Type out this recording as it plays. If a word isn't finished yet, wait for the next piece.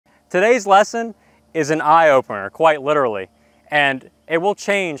Today's lesson is an eye-opener, quite literally, and it will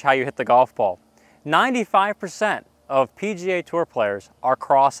change how you hit the golf ball. 95% of PGA Tour players are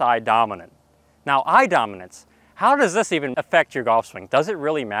cross-eye dominant. Now, eye dominance, how does this even affect your golf swing? Does it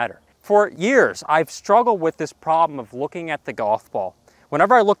really matter? For years, I've struggled with this problem of looking at the golf ball.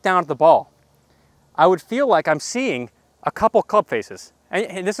 Whenever I look down at the ball, I would feel like I'm seeing a couple club faces.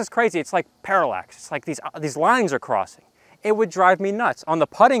 And this is crazy, it's like parallax. It's like these lines are crossing. It would drive me nuts. On the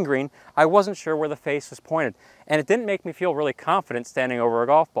putting green, I wasn't sure where the face was pointed, and it didn't make me feel really confident standing over a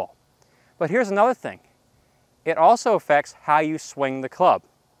golf ball. But here's another thing. It also affects how you swing the club.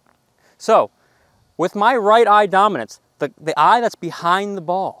 So, with my right eye dominance, the eye that's behind the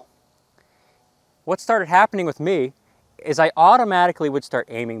ball, what started happening with me is I automatically would start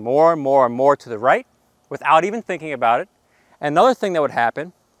aiming more and more and more to the right without even thinking about it. Another thing that would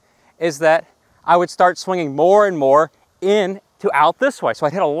happen is that I would start swinging more and more in to out this way. So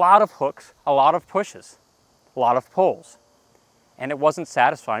I'd hit a lot of hooks, a lot of pushes, a lot of pulls. And it wasn't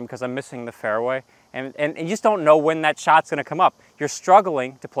satisfying because I'm missing the fairway. And you just don't know when that shot's going to come up. You're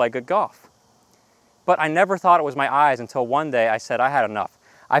struggling to play good golf. But I never thought it was my eyes until one day I said I had enough.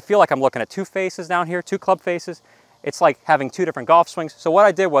 I feel like I'm looking at two faces down here, two club faces. It's like having two different golf swings. So what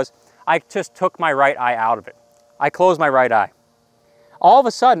I did was I just took my right eye out of it. I closed my right eye. All of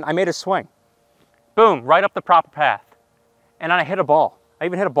a sudden, I made a swing. Boom, right up the proper path. And I hit a ball. I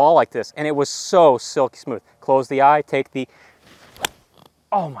even hit a ball like this, and it was so silky smooth. Close the eye, take the...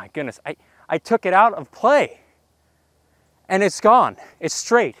 Oh my goodness, I took it out of play. And it's gone. It's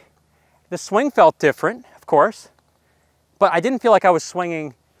straight. The swing felt different, of course, but I didn't feel like I was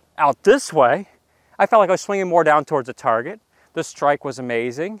swinging out this way. I felt like I was swinging more down towards the target. The strike was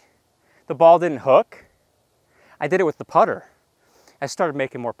amazing. The ball didn't hook. I did it with the putter. I started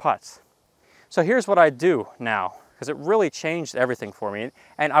making more putts. So here's what I do now, because it really changed everything for me.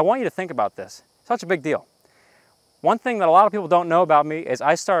 And I want you to think about this. Such a big deal. One thing that a lot of people don't know about me is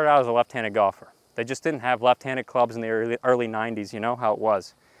I started out as a left-handed golfer. They just didn't have left-handed clubs in the early 90s, you know how it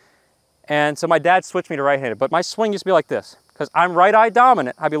was. And so my dad switched me to right-handed, but my swing used to be like this. Because I'm right-eye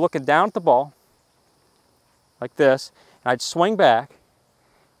dominant, I'd be looking down at the ball, like this, and I'd swing back.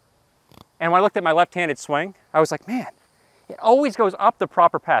 And when I looked at my left-handed swing, I was like, man, it always goes up the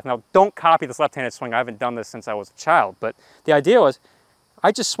proper path. Now, don't copy this left-handed swing. I haven't done this since I was a child. But the idea was,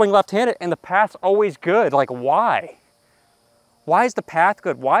 I just swing left-handed and the path's always good. Like, why? Why is the path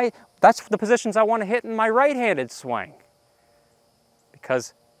good? Why? That's the positions I want to hit in my right-handed swing.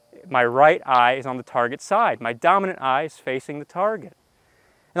 Because my right eye is on the target side. My dominant eye is facing the target.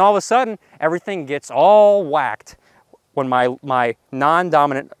 And all of a sudden, everything gets all whacked when my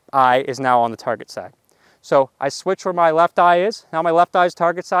non-dominant eye is now on the target side. So I switch where my left eye is. Now my left eye is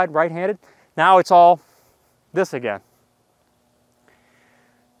target side, right-handed. Now it's all this again.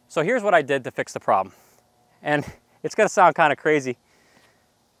 So here's what I did to fix the problem. And it's going to sound kind of crazy.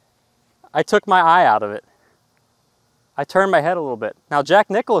 I took my eye out of it. I turned my head a little bit. Now Jack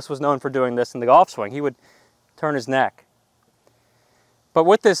Nicklaus was known for doing this in the golf swing. He would turn his neck. But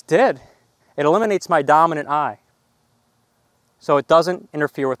what this did, it eliminates my dominant eye. So it doesn't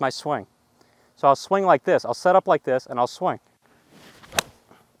interfere with my swing. So I'll swing like this. I'll set up like this and I'll swing.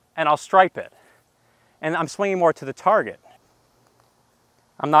 And I'll stripe it. And I'm swinging more to the target.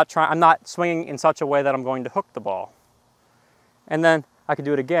 I'm not swinging in such a way that I'm going to hook the ball. And then I can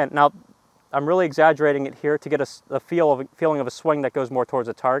do it again. Now, I'm really exaggerating it here to get a feeling of a swing that goes more towards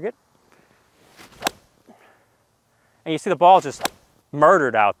the target. And you see the ball just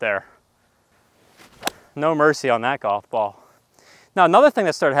murdered out there. No mercy on that golf ball. Now, another thing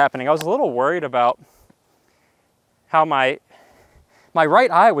that started happening, I was a little worried about how my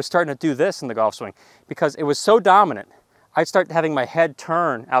right eye was starting to do this in the golf swing because it was so dominant. I'd start having my head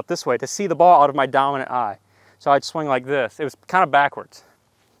turn out this way to see the ball out of my dominant eye. So I'd swing like this. It was kind of backwards.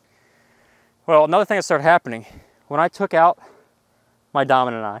 Well, another thing that started happening, when I took out my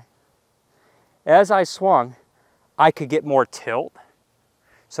dominant eye, as I swung, I could get more tilt.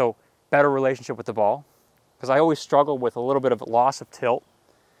 So better relationship with the ball. Because I always struggled with a little bit of loss of tilt.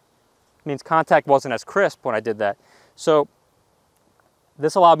 It means contact wasn't as crisp when I did that. So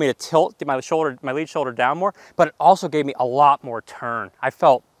this allowed me to tilt my lead shoulder down more, but it also gave me a lot more turn. I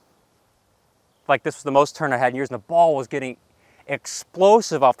felt like this was the most turn I had in years, and the ball was getting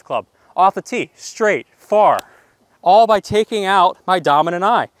explosive off the club, off the tee, straight, far, all by taking out my dominant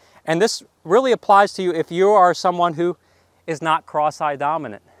eye. And this really applies to you if you are someone who is not cross-eye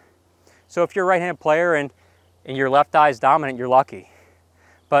dominant. So if you're a right-handed player and your left eye is dominant, you're lucky.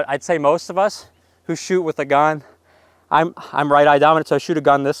 But I'd say most of us who shoot with a gun, I'm right eye dominant, so I shoot a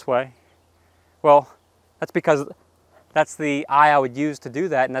gun this way. Well, that's because That's the eye I would use to do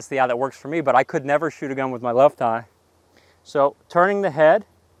that, and that's the eye that works for me, but I could never shoot a gun with my left eye. So turning the head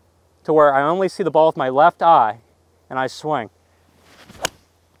to where I only see the ball with my left eye, and I swing.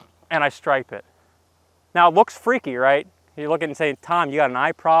 And I stripe it. Now it looks freaky, right? You look at it and say, Tom, you got an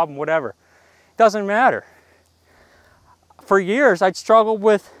eye problem, whatever. It doesn't matter. For years, I'd struggled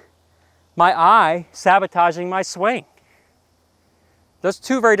with my eye sabotaging my swing. Those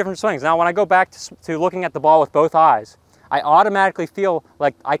two very different swings. Now when I go back to looking at the ball with both eyes, I automatically feel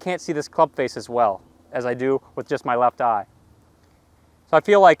like I can't see this club face as well as I do with just my left eye. So I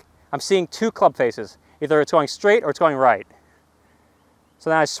feel like I'm seeing two club faces. Either it's going straight or it's going right. So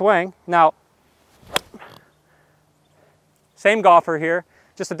then I swing. Now, same golfer here,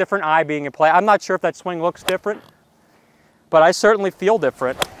 just a different eye being in play. I'm not sure if that swing looks different, but I certainly feel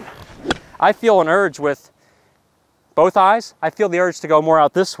different. I feel an urge with both eyes. I feel the urge to go more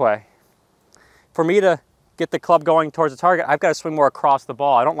out this way. For me to get the club going towards the target, I've got to swing more across the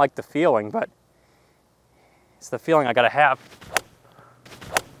ball. I don't like the feeling, but it's the feeling I got to have.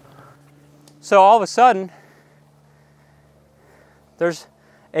 So all of a sudden, there's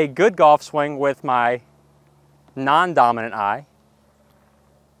a good golf swing with my non-dominant eye,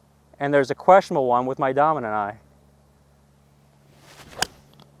 and there's a questionable one with my dominant eye.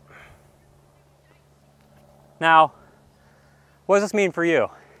 Now, what does this mean for you?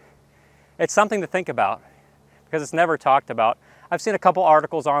 It's something to think about because it's never talked about. I've seen a couple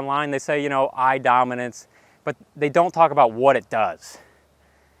articles online, they say, you know, eye dominance, but they don't talk about what it does.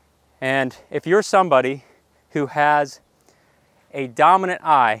 And if you're somebody who has a dominant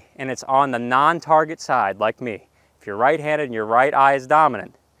eye and it's on the non-target side, like me, if you're right-handed and your right eye is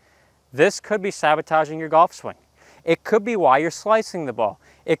dominant, this could be sabotaging your golf swing. It could be why you're slicing the ball.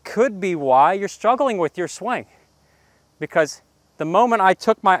 It could be why you're struggling with your swing. Because the moment I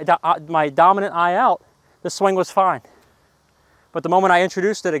took my dominant eye out, the swing was fine. But the moment I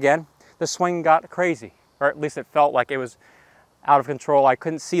introduced it again, the swing got crazy, or at least it felt like it was out of control. I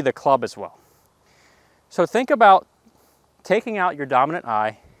couldn't see the club as well. So think about taking out your dominant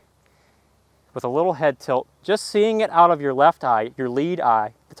eye with a little head tilt, just seeing it out of your left eye, your lead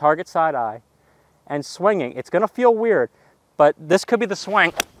eye, the target side eye, and swinging. It's going to feel weird, but this could be the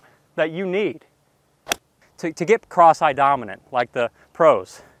swing that you need to get cross-eye dominant, like the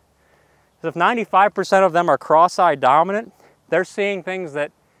pros. Because if 95% of them are cross-eye dominant, they're seeing things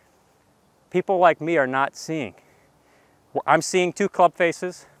that people like me are not seeing. I'm seeing two club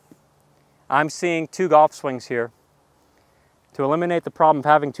faces. I'm seeing two golf swings here. To eliminate the problem of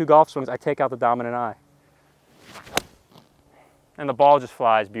having two golf swings, I take out the dominant eye. And the ball just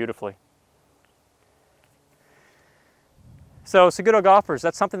flies beautifully. So Seguto golfers,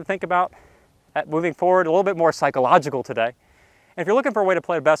 that's something to think about moving forward, a little bit more psychological today. And if you're looking for a way to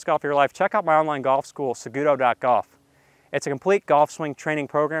play the best golf of your life, check out my online golf school, Saguto.golf. It's a complete golf swing training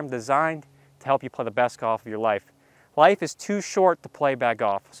program designed to help you play the best golf of your life. Life is too short to play bad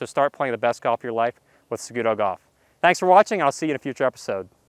golf, so start playing the best golf of your life with Seguto Golf. Thanks for watching, and I'll see you in a future episode.